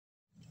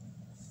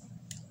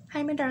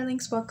Hi my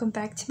darlings, welcome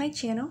back to my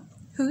channel.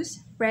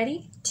 Who's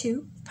ready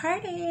to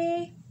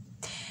party?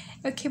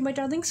 Okay my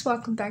darlings,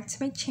 welcome back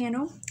to my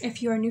channel.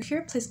 If you are new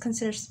here, please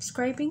consider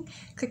subscribing.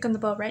 Click on the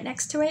bell right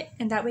next to it,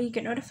 and that way you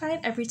get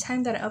notified every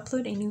time that I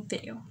upload a new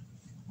video.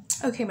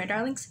 Okay my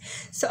darlings,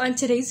 so on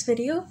today's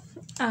video,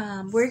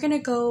 we're gonna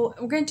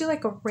do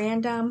like a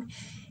random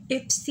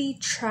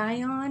Ipsy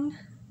try-on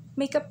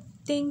makeup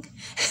thing.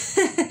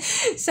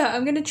 So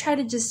I'm gonna try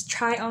to just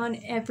try on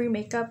every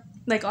makeup,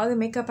 like all the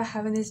makeup I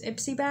have in this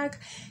Ipsy bag.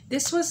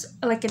 This was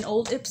like an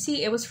old Ipsy.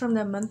 It was from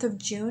the month of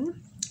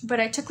June, but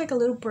I took like a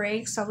little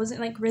break, so I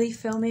wasn't like really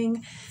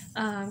filming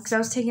because I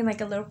was taking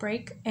like a little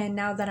break. And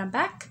now that I'm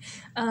back,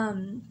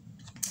 I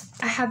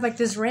had like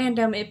this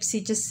random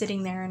Ipsy just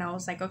sitting there, and I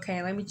was like,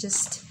 okay, let me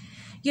just,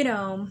 you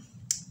know,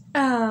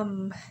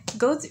 go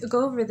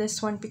over this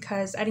one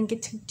because I didn't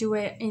get to do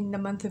it in the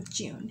month of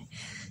June.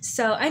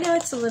 So I know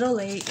it's a little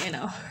late, you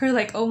know, we're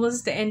like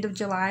almost the end of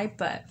July,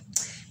 but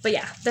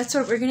yeah, that's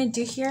what we're gonna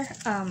do here.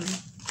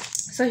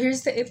 So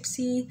here's the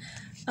Ipsy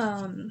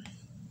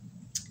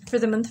for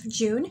the month of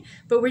June,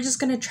 but we're just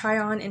gonna try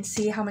on and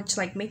see how much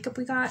like makeup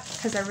we got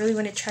because I really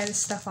want to try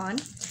this stuff on.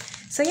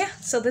 So yeah,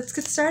 so let's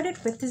get started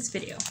with this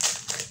video.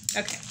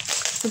 Okay,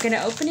 we're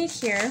gonna open it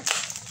here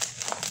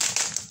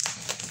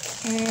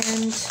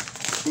and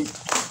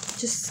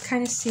just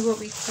kind of see what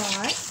we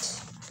got.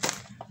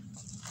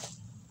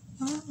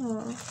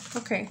 Oh,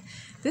 okay,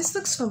 this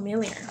looks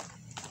familiar.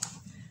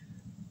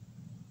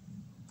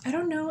 I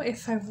don't know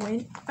if I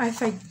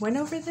went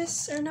over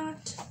this or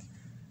not.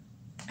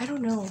 I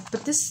don't know,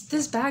 but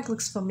this bag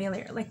looks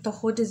familiar, like the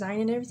whole design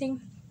and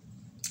everything.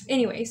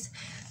 Anyways,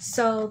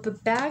 so the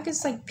bag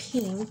is like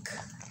pink,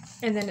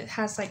 and then it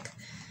has like,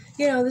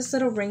 you know, this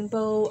little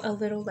rainbow, a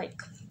little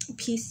like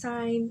peace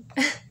sign,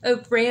 a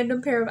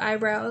random pair of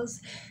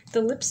eyebrows,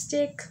 the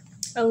lipstick,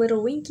 a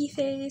little winky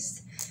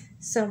face,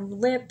 some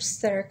lips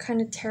that are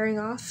kind of tearing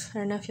off. I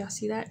don't know if y'all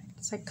see that.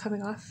 It's like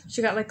coming off.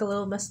 She got like a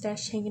little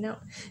mustache hanging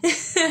out.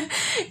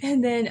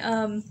 And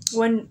then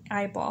one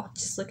eyeball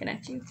just looking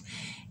at you.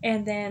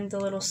 And then the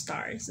little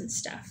stars and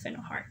stuff and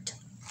a heart.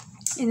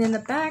 And then the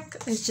back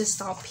is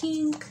just all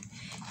pink.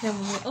 And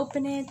when you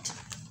open it,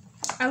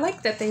 I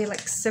like that they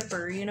like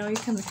zipper, you know, you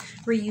can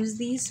reuse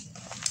these.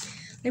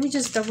 Let me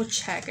just double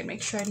check and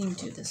make sure I didn't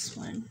do this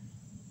one.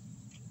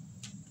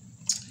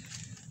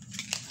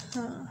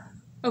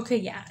 Okay,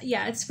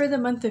 yeah, it's for the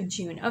month of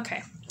June.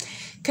 Okay,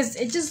 because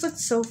it just looked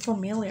so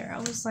familiar. I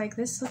was like,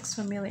 this looks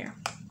familiar.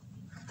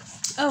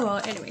 Oh well,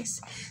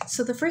 anyways,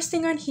 so the first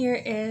thing on here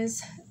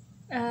is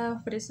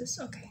what is this?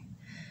 Okay,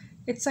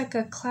 it's like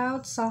a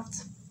Cloud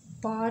Soft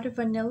Bod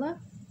Vanilla.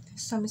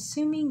 So I'm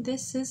assuming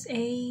this is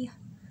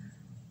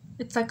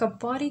it's like a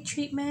body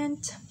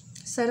treatment.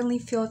 Suddenly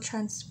feel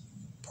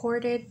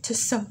transported to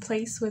some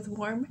place with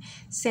warm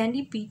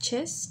sandy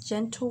beaches,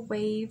 gentle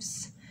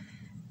waves.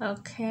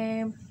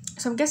 Okay,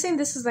 so I'm guessing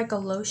this is like a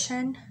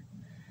lotion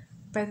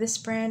by this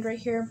brand right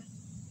here.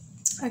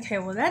 Okay,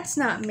 well that's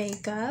not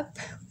makeup,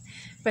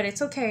 but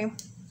it's okay.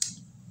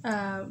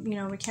 You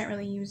know, we can't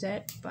really use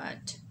it,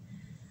 but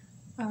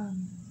we'll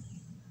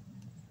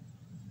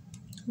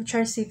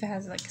try to see if it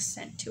has like a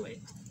scent to it.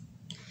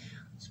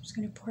 So I'm just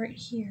gonna pour it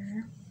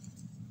here.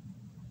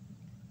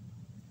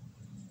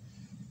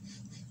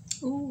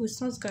 Ooh, it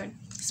smells good.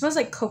 It smells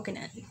like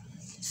coconut.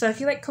 So if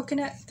you like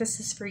coconut, this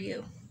is for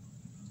you.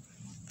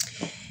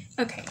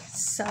 Okay,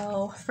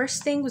 so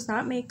first thing was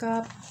not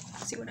makeup.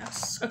 Let's see what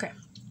else. Okay,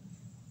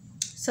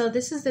 so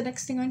this is the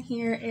next thing on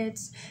here.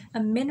 It's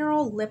a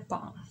mineral lip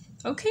balm.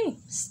 Okay,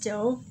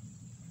 still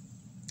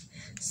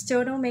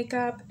no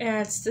makeup,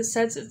 and it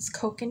says it's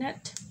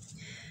coconut,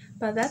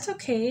 but that's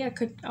okay. I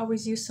could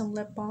always use some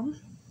lip balm.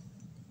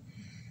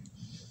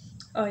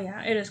 Oh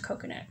yeah, it is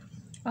coconut.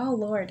 Oh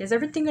Lord, is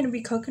everything gonna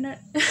be coconut?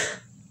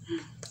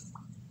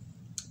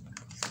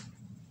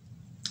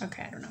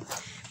 Okay, I don't know,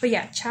 but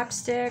yeah,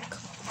 chapstick.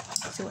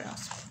 Let's see what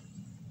else.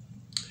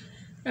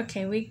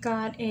 Okay, we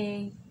got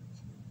a,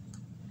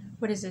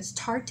 what is this?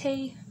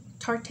 Tarte.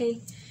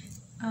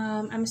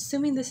 I'm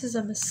assuming this is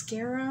a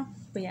mascara,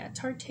 but yeah,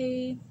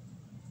 Tarte.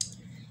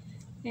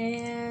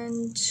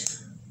 And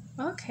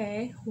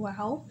okay,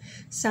 wow,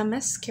 some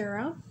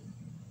mascara.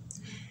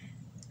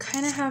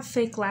 Kind of have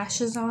fake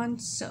lashes on,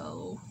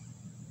 so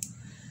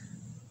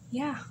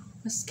yeah,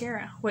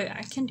 mascara. Wait,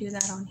 I can do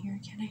that on here,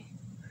 can I?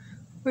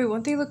 Wait,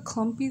 won't they look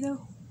clumpy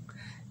though?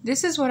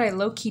 This is what I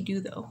low-key do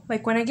though.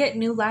 Like when I get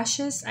new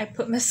lashes, I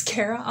put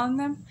mascara on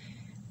them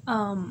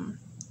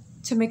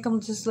to make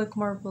them just look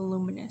more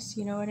voluminous,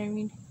 you know what I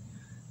mean?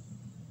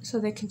 So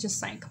they can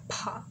just like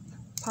pop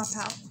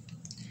out.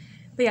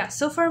 But yeah,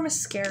 so far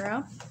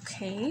mascara.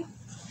 Okay.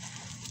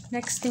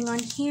 Next thing on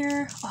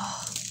here.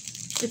 Oh,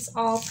 it's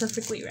all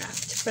perfectly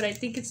wrapped, but I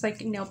think it's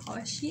like nail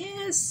polish.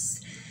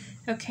 Yes.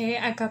 Okay,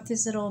 I got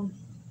this little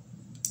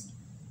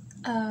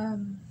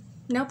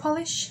nail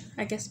polish,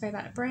 I guess by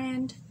that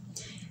brand.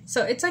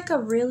 So it's like a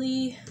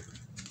really,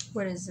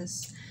 what is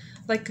this?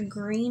 Like a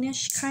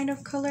greenish kind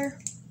of color.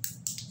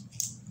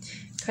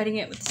 Cutting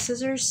it with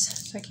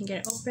scissors so I can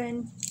get it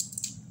open.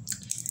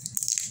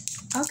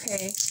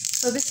 Okay,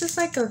 so this is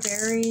like a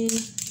very,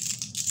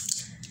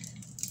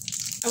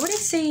 I wouldn't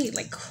say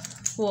like,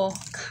 well,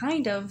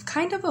 kind of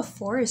a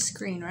forest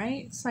green,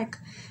 right? It's like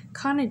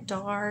kind of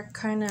dark,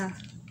 kind of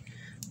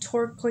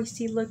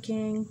turquoisey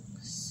looking.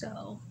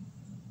 So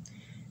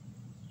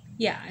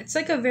yeah, it's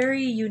like a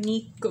very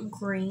unique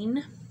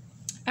green.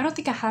 I don't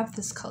think I have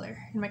this color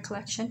in my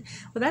collection.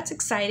 Well, that's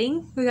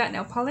exciting. We got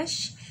nail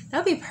polish.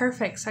 That would be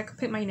perfect so I could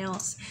paint my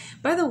nails.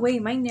 By the way,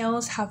 my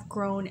nails have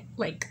grown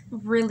like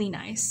really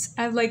nice.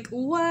 I'm like,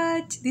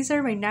 what? These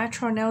are my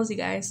natural nails, you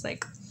guys.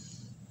 Like,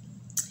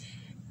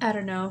 I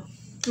don't know.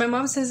 My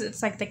mom says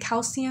it's like the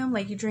calcium,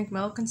 like you drink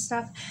milk and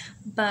stuff.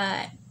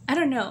 But I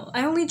don't know.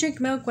 I only drink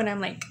milk when I'm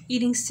like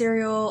eating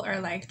cereal or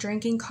like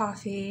drinking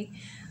coffee.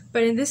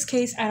 But in this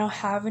case, I don't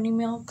have any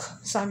milk,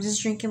 so I'm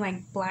just drinking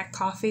like black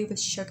coffee with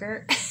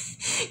sugar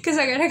because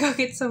I gotta go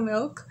get some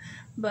milk.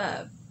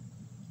 But,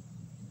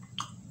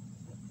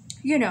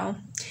 you know,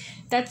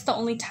 that's the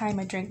only time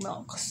I drink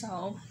milk.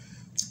 So,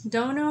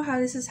 don't know how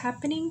this is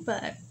happening,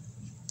 but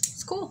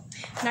it's cool.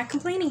 Not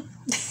complaining.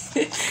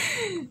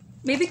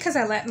 Maybe because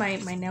I let my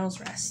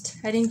nails rest.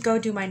 I didn't go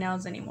do my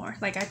nails anymore.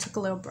 Like, I took a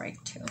little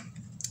break to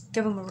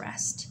give them a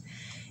rest.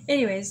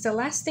 Anyways, the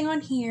last thing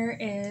on here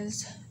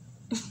is...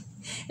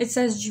 It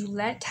says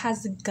Juliette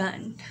has a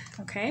gun.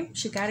 Okay,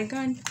 she got a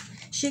gun.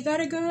 She got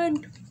a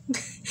gun.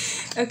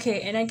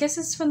 Okay, and I guess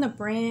it's from the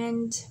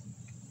brand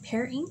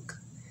Pear Ink.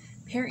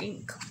 Pear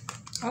Ink.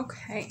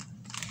 Okay.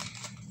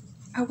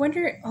 I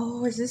wonder,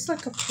 oh, is this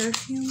like a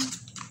perfume?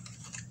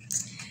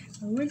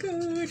 Oh my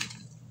god.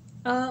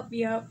 Oh,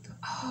 yep.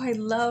 Oh, I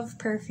love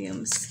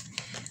perfumes.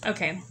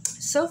 Okay,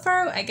 so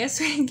far, I guess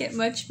we didn't get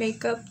much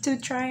makeup to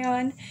try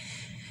on.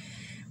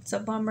 It's a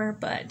bummer,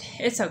 but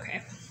it's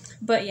okay.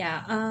 But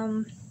yeah,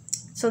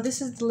 so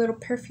this is the little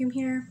perfume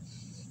here.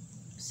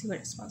 Let's see what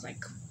it smells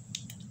like.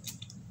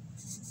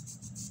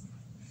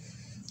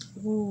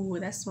 Ooh,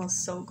 that smells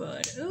so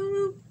good.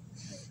 Ooh.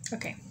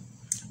 Okay,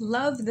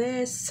 love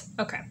this.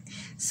 Okay,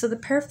 so the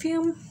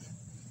perfume,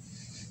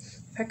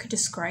 if I could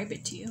describe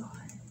it to you,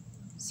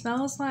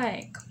 smells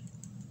like,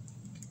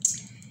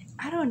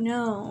 I don't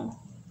know,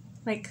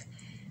 like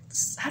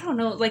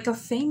a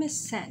famous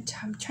scent.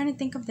 I'm trying to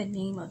think of the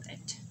name of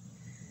it.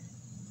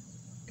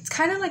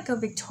 Kind of like a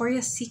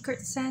Victoria's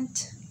Secret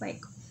scent,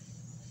 like,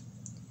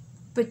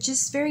 but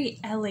just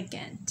very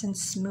elegant and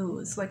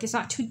smooth. Like, it's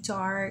not too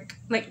dark,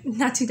 like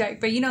not too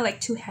dark, but you know,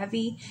 like too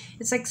heavy.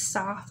 It's like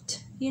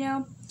soft, you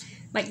know,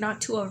 like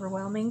not too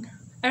overwhelming.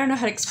 I don't know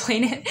how to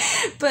explain it,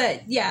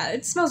 but yeah,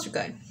 it smells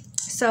good.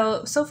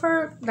 So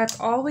far that's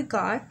all we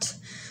got.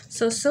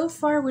 So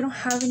far we don't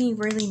have any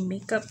really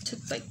makeup to,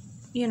 like,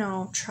 you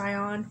know, try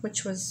on,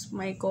 which was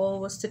my goal,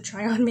 was to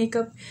try on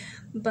makeup,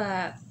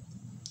 but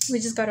we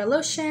just got a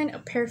lotion, a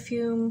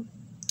perfume,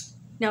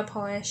 nail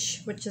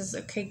polish, which is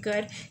okay,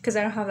 good, because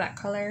I don't have that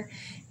color,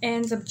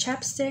 and some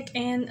chapstick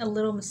and a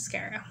little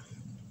mascara.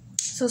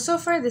 So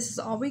far this is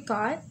all we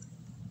got.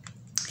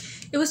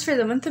 It was for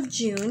the month of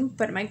June,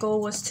 but my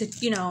goal was to,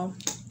 you know,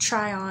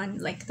 try on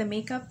like the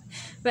makeup.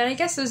 But I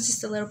guess it was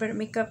just a little bit of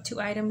makeup, 2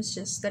 items,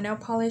 just the nail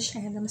polish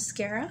and the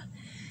mascara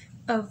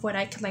of what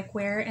I could like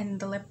wear, and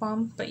the lip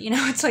balm. But you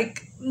know, it's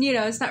like, you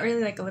know, it's not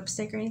really like a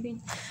lipstick or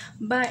anything,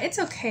 but it's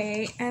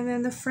okay. And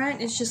then the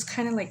front is just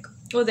kind of like,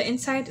 well, the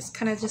inside is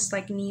kind of just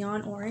like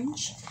neon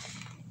orange.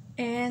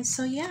 And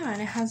so yeah,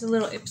 and it has a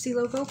little Ipsy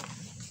logo.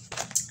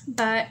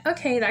 But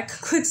okay, that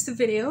concludes the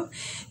video.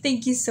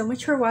 Thank you so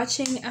much for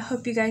watching. I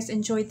hope you guys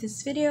enjoyed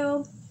this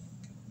video.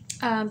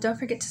 Don't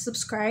forget to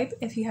subscribe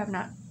if you have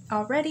not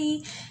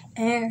already,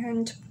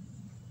 and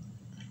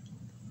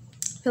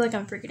I feel like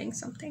I'm forgetting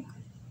something.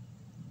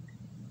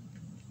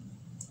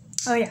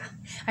 Oh yeah,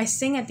 I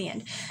sing at the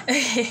end.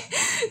 Okay,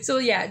 so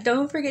yeah,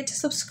 don't forget to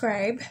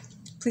subscribe.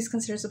 Please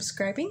consider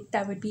subscribing.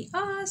 That would be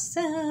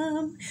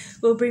awesome.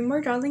 We'll bring more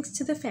darlings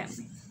to the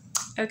family.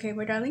 Okay,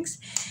 more darlings.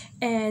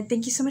 And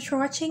thank you so much for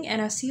watching,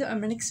 and I'll see you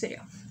on my next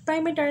video.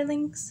 Bye, my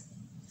darlings.